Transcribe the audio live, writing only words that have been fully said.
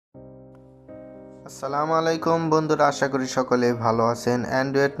আসসালামু আলাইকুম বন্ধুরা, আশা করি সকলে ভালো আছেন।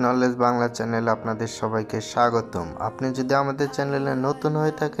 অ্যান্ড্রয়েড নলেজ বাংলা চ্যানেলে আপনাদের সবাইকে স্বাগতম। আপনি যদি আমাদের চ্যানেলে নতুন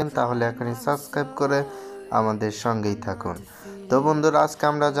হয়ে থাকেন তাহলে এখনই সাবস্ক্রাইব করে আমাদের সঙ্গেই থাকুন। তো বন্ধুরা, আজকে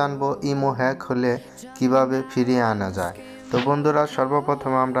আমরা জানবো ইমো হ্যাক হলে কিভাবে ফিরিয়ে আনা যায়। তো বন্ধুরা,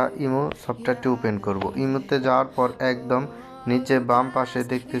 সর্বপ্রথম আমরা ইমো সফটওয়্যারটি ওপেন করব। ইমোতে যাওয়ার পর একদম নিচে বাম পাশে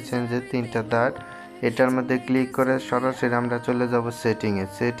দেখতেছেন যে তিনটা দাগ, এটার মধ্যে ক্লিক করে সরাসরি আমরা চলে যাব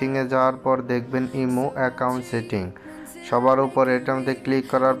সেটিংয়ে যাওয়ার পর দেখবেন ইমো অ্যাকাউন্ট সেটিং, সবার উপর এটার মধ্যে ক্লিক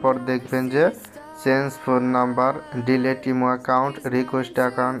করার পর দেখবেন যে change phone number, delete imo account, request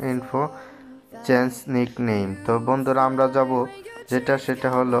account info, change nick name. তো বন্ধুরা, আমরা যাব সেটা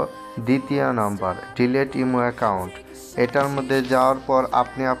হলো দ্বিতীয় নাম্বার, ডিলেট ইমো অ্যাকাউন্ট। এটার মধ্যে যাওয়ার পর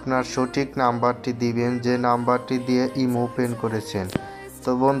আপনি আপনার সঠিক নাম্বারটি দিবেন, যে নাম্বারটি দিয়ে ইমো ওপেন করেছেন।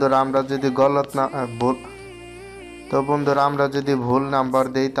 তো বন্ধুরা, আমরা যদি ভুল নাম্বার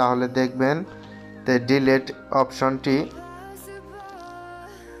দেই তাহলে দেখবেন তে ডিলেট অপশনটি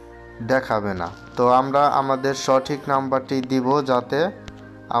দেখাবে না। তো আমরা আমাদের সঠিক নাম্বারটি দিব যাতে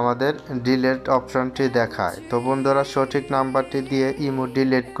আমাদের ডিলেট অপশনটি দেখায়। তো বন্ধুরা, সঠিক নাম্বারটি দিয়ে ইমো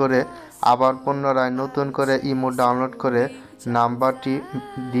ডিলেট করে আবার পুনরায় নতুন করে ইমো ডাউনলোড করে নাম্বারটি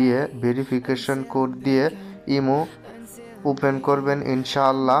দিয়ে ভেরিফিকেশন কোড দিয়ে ইমো ওপেন করবেন।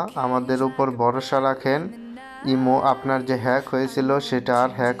 ইনশাআল্লাহ আমাদের উপর ভরসা রাখেন, ইমো আপনার যে হ্যাক হয়েছিল সেটা আর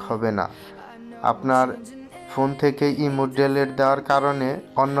হ্যাক হবে না। আপনার ফোন থেকে ইমো ডিলেট দেওয়ার কারণে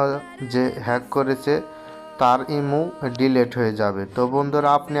অন্য যে হ্যাক করেছে তার ইমো ডিলেট হয়ে যাবে। তো বন্ধুরা,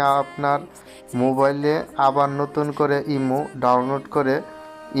 আপনি আপনার মোবাইলে আবার নতুন করে ইমো ডাউনলোড করে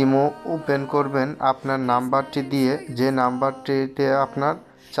ইমো ওপেন করবেন আপনার নাম্বারটি দিয়ে, যে নাম্বারটিতে আপনার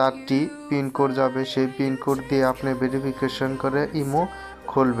 4টি পিনকোড যাবে, সেই পিনকোড দিয়ে আপনি ভেরিফিকেশন করে ইমো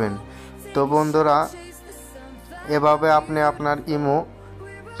খুলবেন। তো বন্ধুরা, এভাবে আপনি আপনার ইমো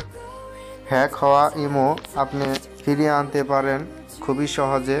হ্যাক হওয়া ইমো আপনি ফিরিয়ে আনতে পারেন খুবই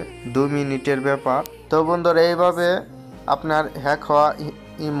সহজে, 2 মিনিটের ব্যাপার। তো বন্ধুরা, এইভাবে আপনার হ্যাক হওয়া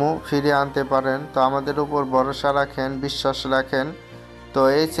ইমো ফিরিয়ে আনতে পারেন। তো আমাদের উপর ভরসা রাখেন, বিশ্বাস রাখেন। তো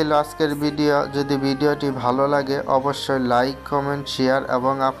এই ছিল আজকের ভিডিও। যদি ভিডিওটি ভালো লাগে অবশ্যই লাইক, কমেন্ট, শেয়ার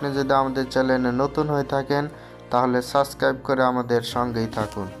এবং আপনি যদি আমাদের চ্যানেলে নতুন হয়ে থাকেন তাহলে সাবস্ক্রাইব করে আমাদের সঙ্গেই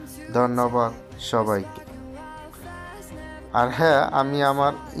থাকুন। ধন্যবাদ সবাইকে। আর হ্যাঁ, আমি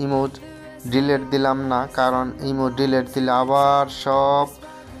আমার ইমো ডিলেট দিলাম না, কারণ ইমো ডিলেট দিলে আবার সব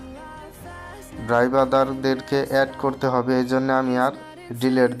ড্রাইভারদেরকে অ্যাড করতে হবে, এই জন্য আমি আর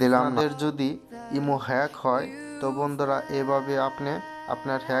ডিলেট দিলাম না। যদি ইমো হ্যাক হয় তো বন্ধুরা, এভাবে আপনি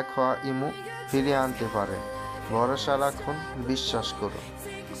আপনার হ্যাক হওয়া ইমো ফিরিয়ে আনতে পারেন। ভরসা রাখুন, বিশ্বাস করুন।